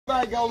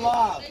Everybody go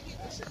live.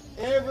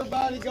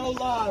 Everybody go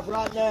live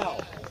right now.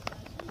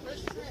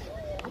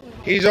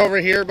 He's over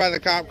here by the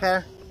cop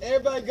car.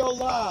 Everybody go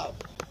live.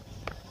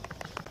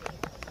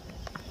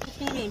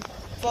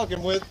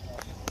 Fucking with.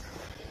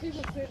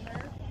 People sitting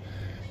there.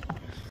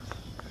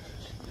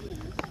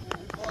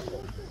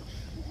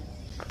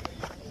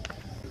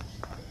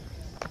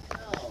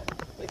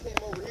 They came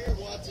over here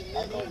watching me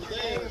over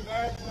there.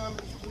 Embarrassing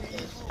numbers,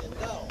 please.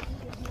 No.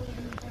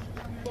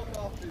 Fuck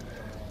off.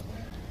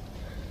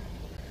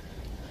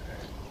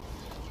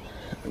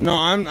 No,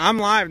 I'm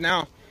live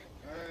now.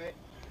 Alright.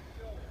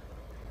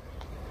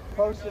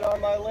 Post it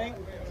on my link.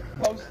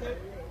 Post it.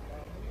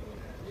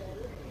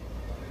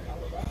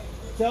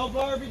 Tell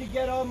Barbie to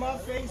get on my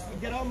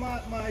Facebook, get on my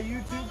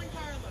YouTube.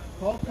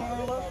 Call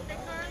Carla.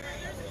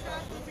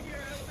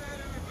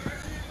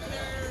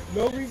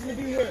 No reason to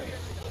be here.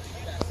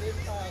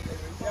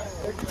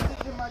 They're just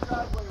sitting in my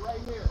driveway right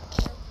here.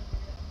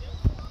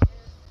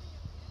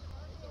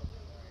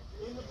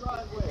 In the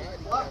driveway.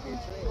 Blocking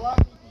people.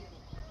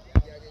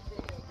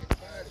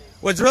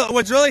 What's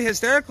really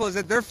hysterical is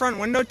that their front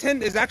window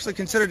tint is actually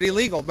considered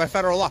illegal by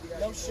federal law.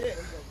 No shit.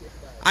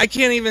 I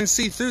can't even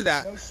see through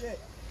that. No shit.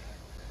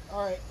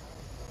 Alright.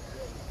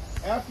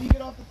 After you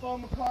get off the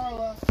phone with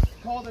Carla,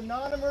 call the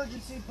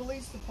non-emergency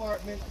police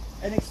department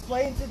and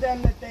explain to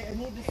them that they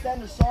need to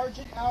send a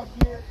sergeant out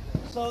here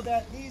so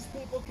that these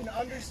people can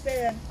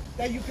understand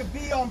that you could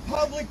be on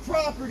public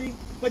property,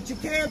 but you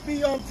can't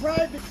be on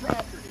private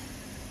property.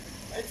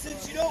 And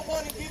since you don't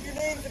want to give your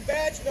names and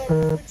badge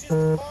numbers, which is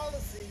the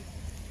policy,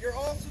 you're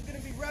also going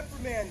to be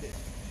reprimanded.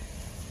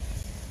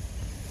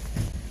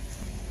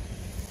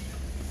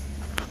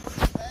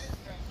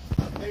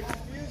 They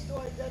refuse to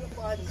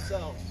identify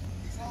themselves.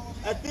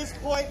 At this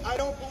point, I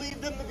don't believe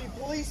them to be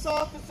police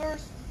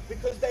officers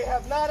because they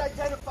have not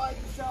identified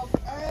themselves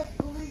as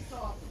police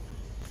officers.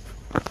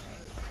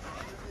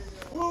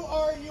 Who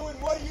are you and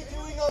what are you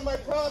doing on my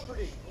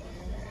property?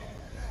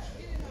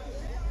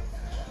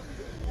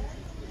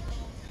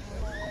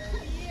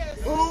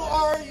 Who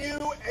are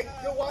you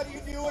and what are you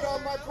doing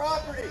on my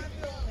property?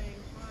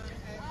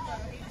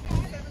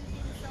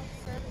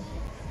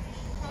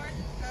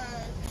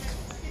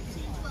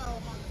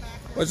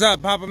 What's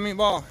up, Papa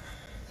Meatball?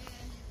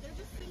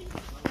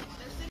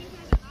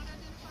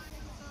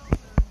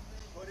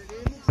 Put it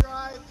in the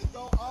drive and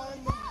go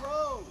on the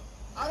road.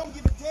 I don't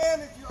give a damn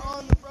if you're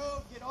on the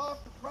road. Get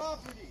off the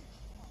property.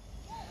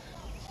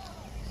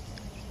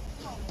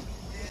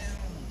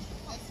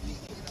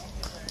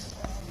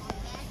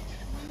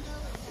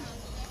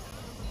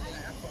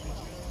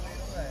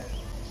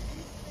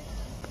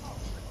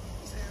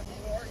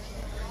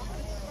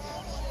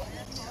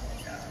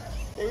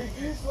 They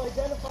refuse to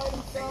identify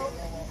themselves,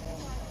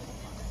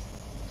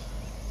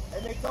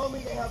 and they told me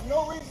they have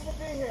no reason to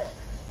be here.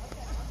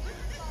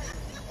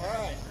 All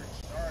right.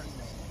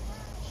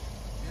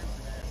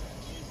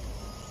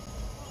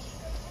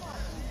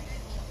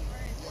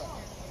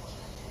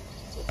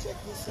 So check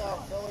this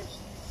out, fellas.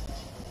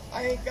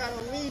 I ain't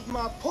gotta leave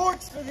my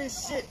porch for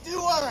this shit, do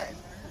I?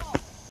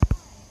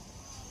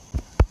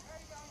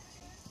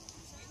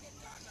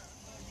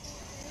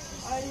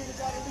 I ain't even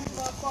gotta leave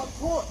my front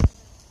porch.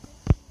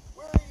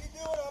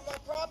 On my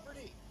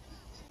property.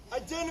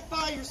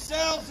 Identify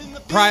yourselves in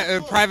the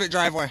private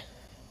driveway.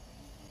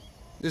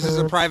 This is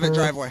a private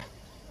driveway.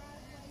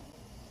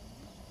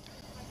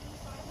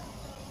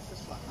 This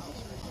is my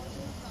house right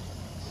here.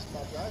 This is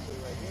my driveway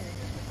right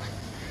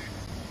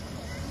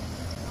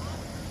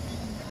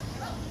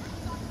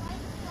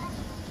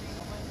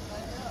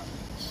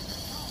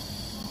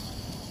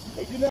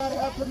here. They do not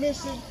have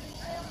permission.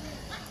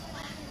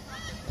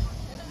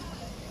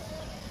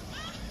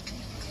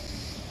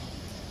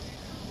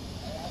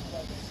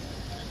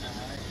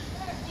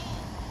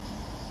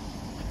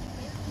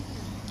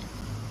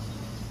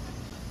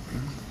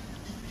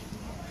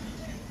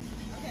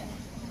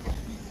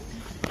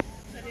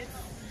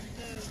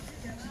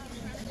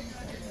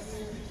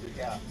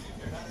 Yeah,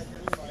 they're not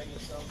identifying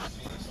themselves as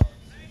police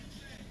officers.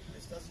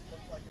 This doesn't look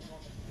like a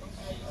normal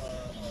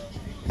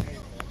police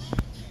vehicle.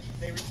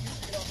 They refuse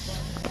to get off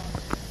private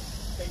property.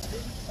 They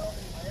didn't tell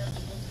me I asked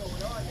them what's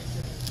going on. They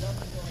said there's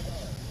nothing going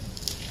on.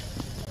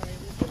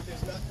 If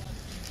there's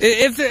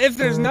nothing. If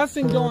there's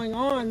nothing going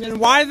on, then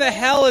why the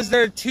hell is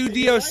there 2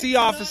 DOC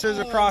officers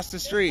across the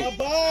street?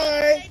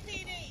 Bye-bye.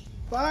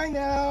 Bye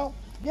now.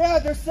 Yeah,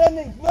 they're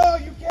sending. No,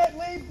 you can't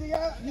leave.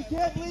 You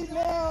can't leave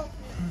now.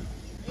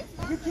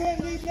 You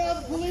can't leave now.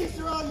 The police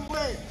are on the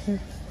way.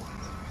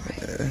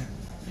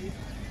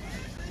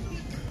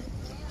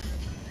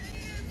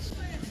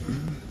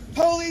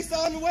 Police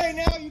on the way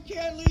now. You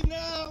can't leave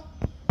now.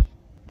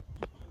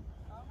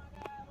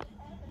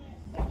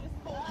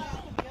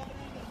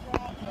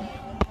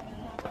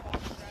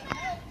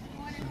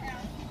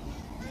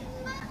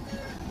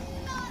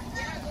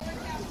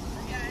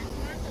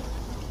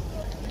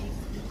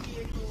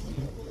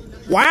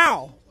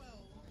 Wow.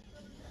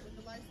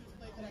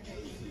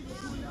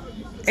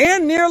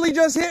 And nearly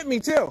just hit me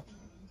too.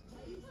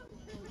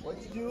 What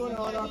you doing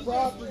on our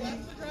property?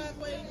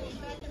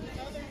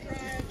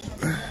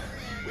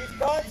 We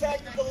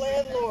contacted the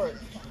landlord.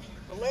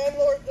 The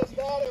landlord does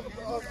not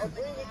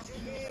agree with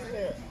you being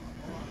here.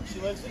 She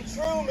lives in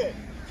Truman.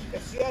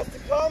 If she has to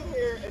come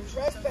here and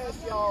trespass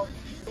y'all,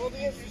 we'll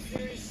be in some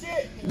serious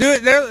shit.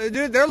 Dude,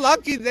 they're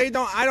lucky I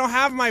don't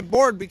have my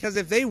board, because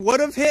if they would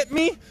have hit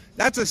me,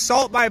 that's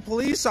assault by a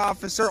police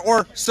officer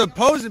or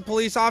supposed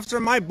police officer.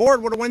 My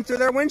board would have went through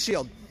their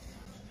windshield.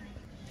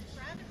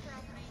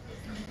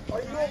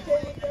 Are you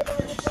okay with them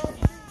on the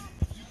property?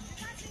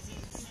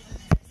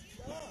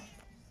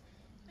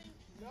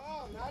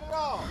 No, not at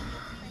all.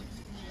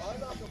 I'm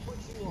not gonna put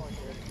you on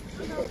here.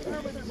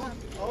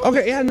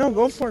 Okay, yeah, no,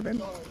 go for it,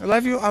 babe. I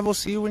love you. I will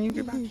see you when you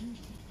get back.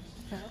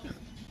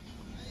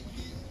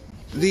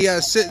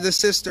 The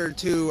sister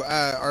to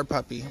our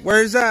puppy.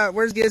 Where's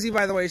Gizzy,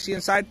 by the way? Is she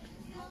inside?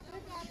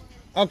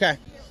 Okay.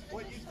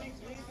 What, you think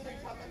leaving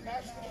and coming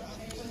back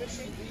to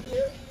permission to be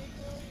here?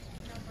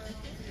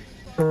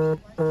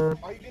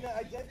 Are you gonna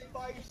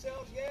identify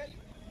yourselves yet?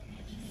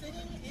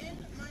 Sitting in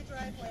my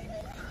driveway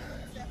at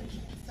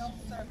 1817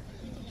 self-service.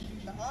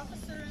 The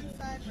officer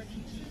inside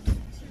refuses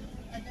to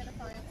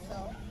identify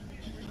himself,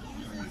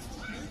 refuses to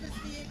move his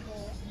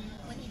vehicle.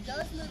 When he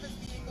does move his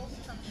vehicle,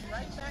 he comes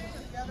right back to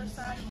the other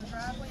side of the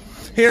driveway.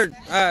 Here,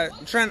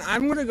 Trent,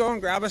 I'm going to go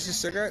and grab us a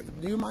cigarette.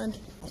 Do you mind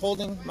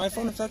holding my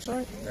phone if that's all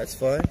right? That's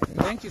fine.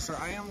 Thank you, sir.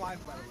 I am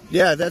live, by the way.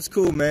 Yeah, that's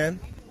cool, man.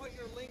 Put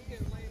your link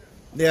in later.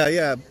 Yeah,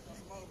 yeah.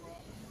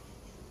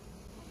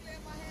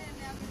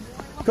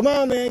 Come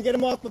on, man, get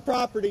them off the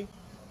property.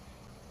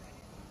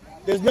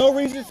 There's no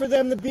reason for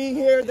them to be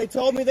here. They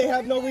told me they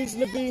have no reason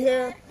to be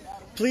here.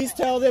 Please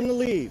tell them to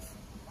leave.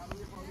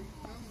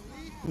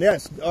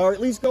 Yes, or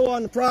at least go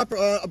on the proper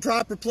a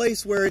proper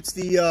place where it's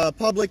the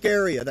public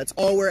area. That's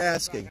all we're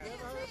asking.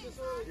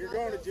 You're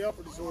going to jail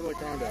for disorderly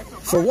conduct.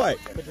 For what?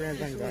 Put your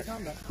hands on your back.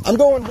 I'm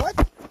going what?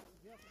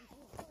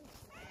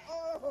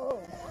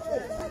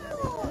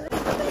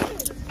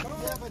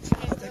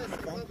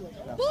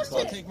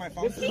 I'll take my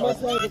phone.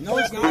 No,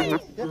 it's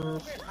not.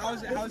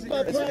 How's it?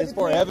 It's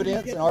for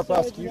evidence in our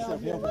prosecution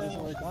of him for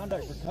disorderly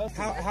conduct.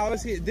 How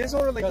is he?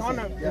 Disorderly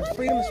conduct.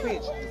 Freedom of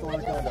speech.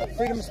 Disorderly conduct.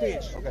 Freedom of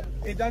speech. Okay.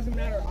 It doesn't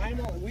matter.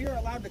 We are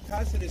allowed to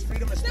cuss. It is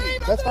freedom of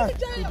speech. That's fine.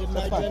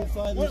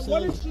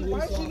 What is she?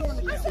 Why is she going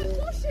to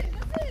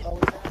jail?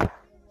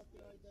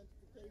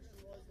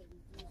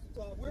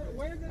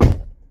 Where did?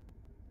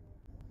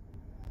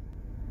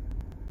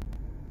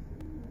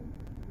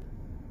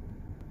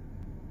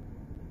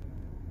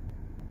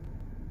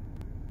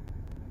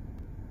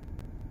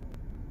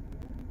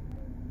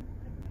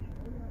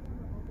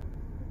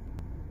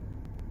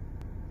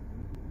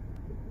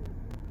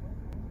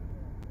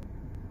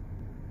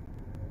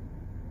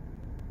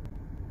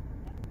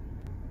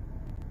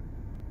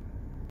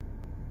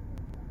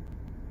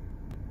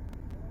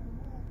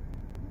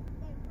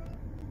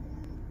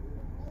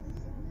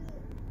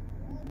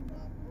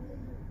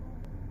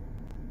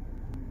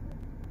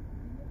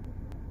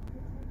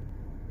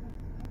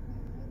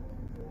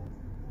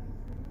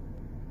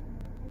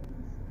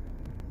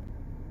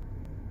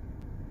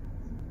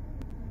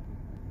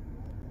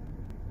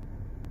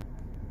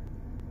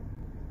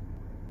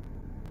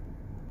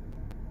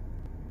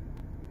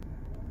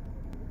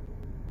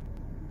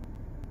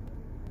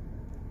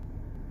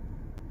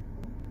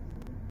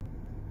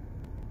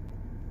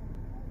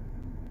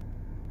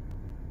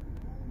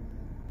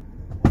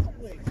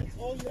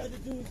 All you had to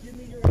do is give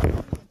me your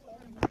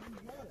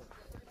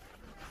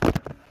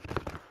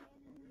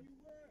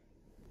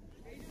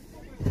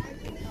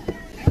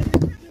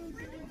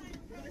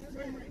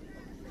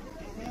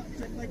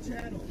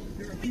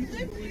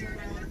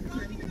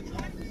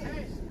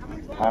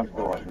I'm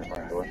still watching the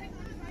front door.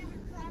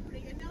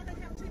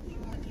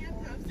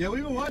 Yeah,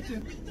 we've been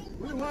watching.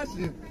 We've been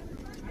watching.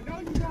 I know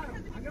you got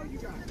him. I know you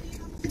got him.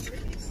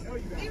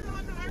 They're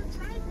on our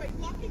driveway,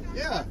 blocking our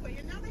Yeah. driveway,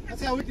 and now they have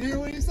That's how we can hear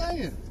what he's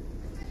saying.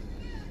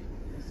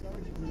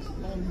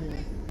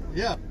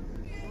 Yeah.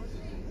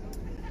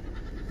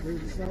 We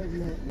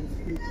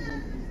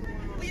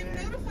have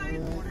notified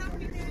the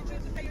property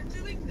managers that they are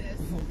doing this,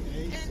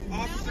 and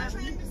now they're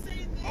trying to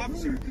say that...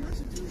 Officer,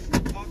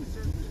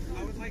 I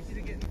would like you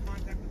to get in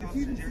contact with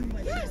Officer Jeremy.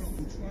 Yes,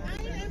 I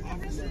am a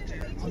resident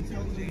of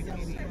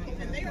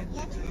 1817, and they are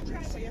blocking the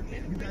driveway at the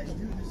end of the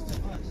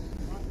road.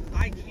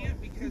 I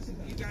can't because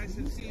you guys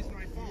have seized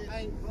my phone.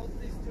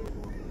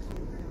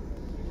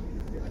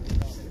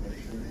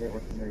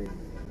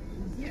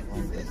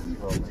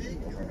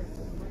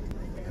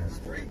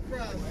 street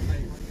crowd.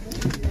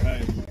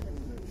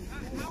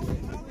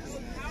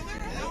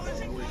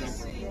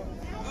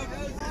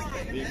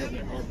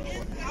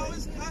 How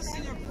is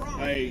cussing a crime?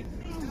 Hey.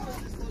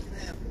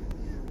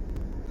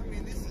 I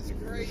mean, this is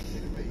crazy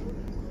to me.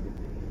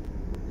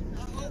 I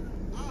hope,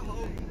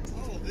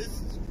 oh, this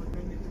is...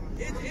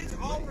 It's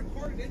all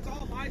recorded. It's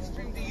all live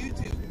streamed to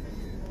YouTube.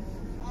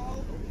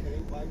 Oh, okay.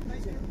 What?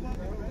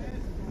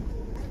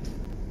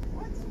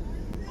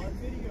 On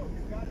video,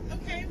 you got it.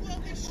 Okay,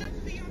 well, it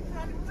shouldn't be on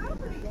private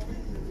property.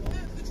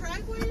 The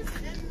driveways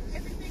and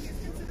everything is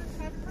considered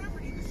private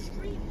property. The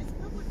street is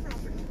public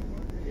property.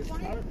 It's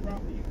private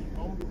property. You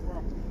own the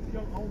property. You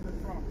don't own own this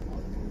property?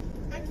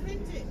 I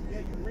rent it. Yeah,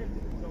 you rent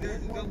it.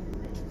 So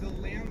The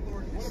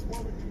landlord. what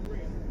apartment do you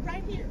rent?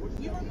 Right here.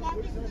 You are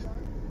blocking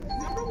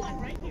number one,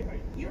 right here.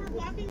 You are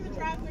blocking the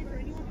driveway for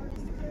anyone who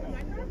wants to come to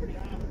my property.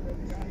 Back out.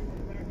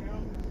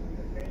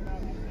 Came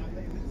out. I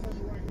think this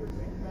circle right here.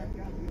 So you back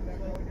out. You back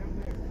all the way down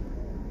there.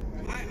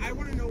 I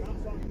want to know. I'm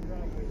sorry, you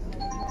driveway.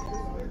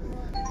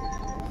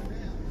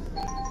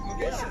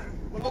 Okay, sir.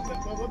 But look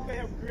they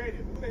have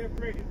created. Look they have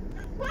created.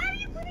 Why are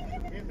you putting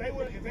him in? If they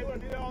would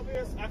have did all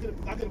this, I could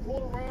have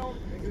pulled around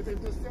and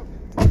get this stuff.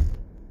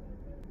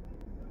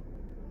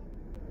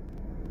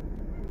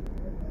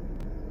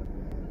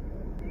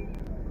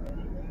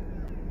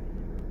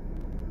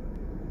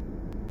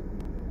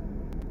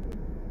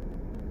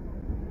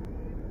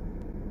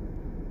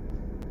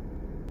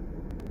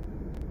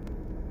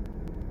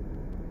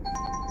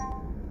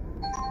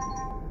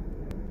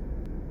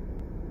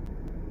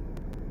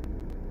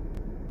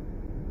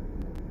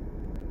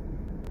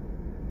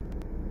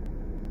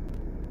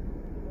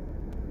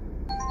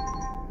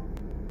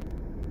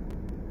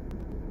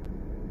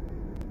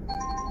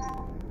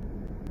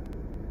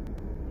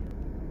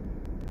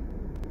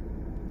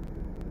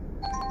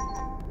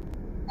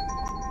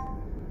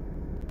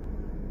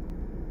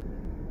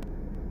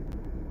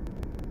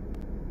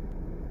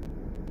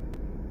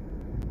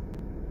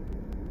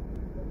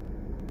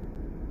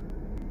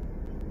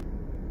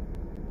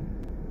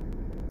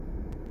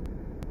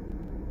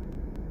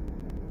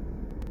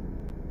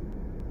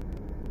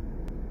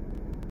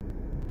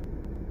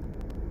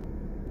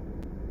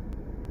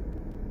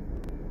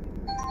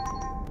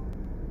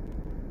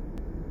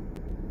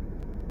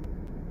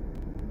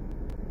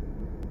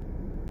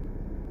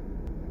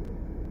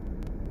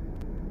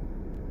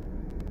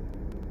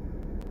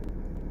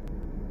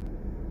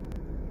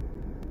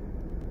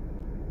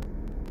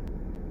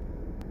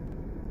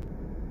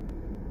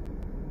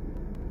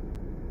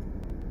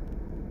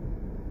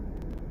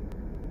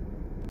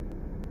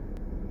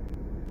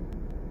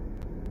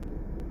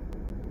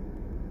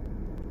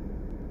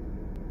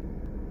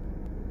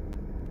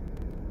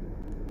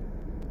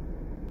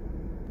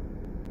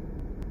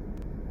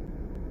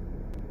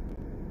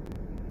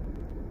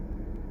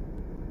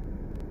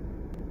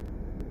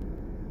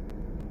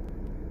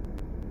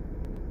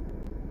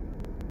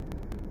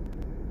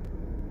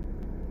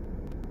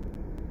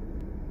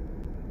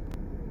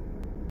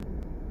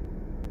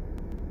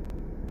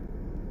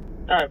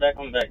 All right, back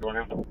on the back door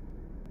now.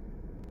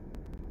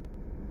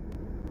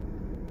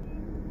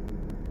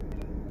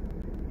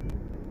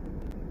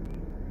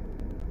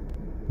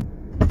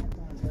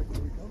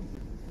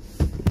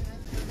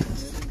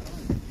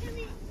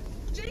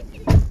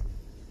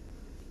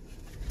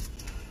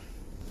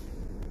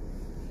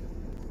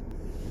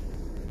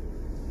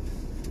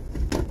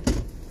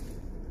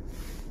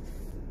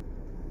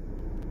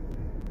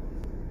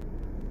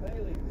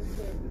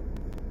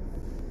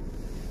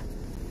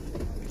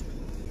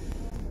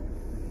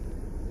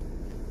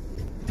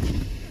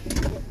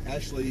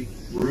 Ashley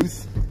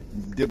Ruth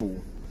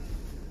Dibble.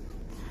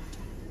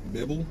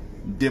 Bibble?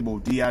 Dibble.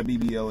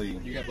 D-I-B-B-L-E.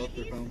 You got both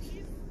their phones?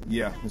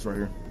 Yeah, it's right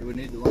here. Do we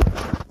need the line?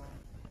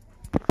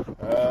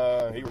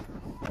 He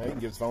can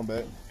give his phone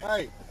back.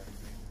 Hey!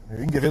 He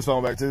can give his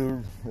phone back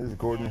too. He's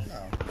recording.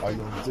 Oh, you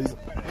gonna see it?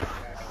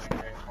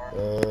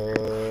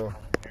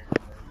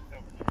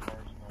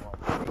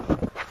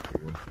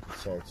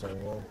 Sorry.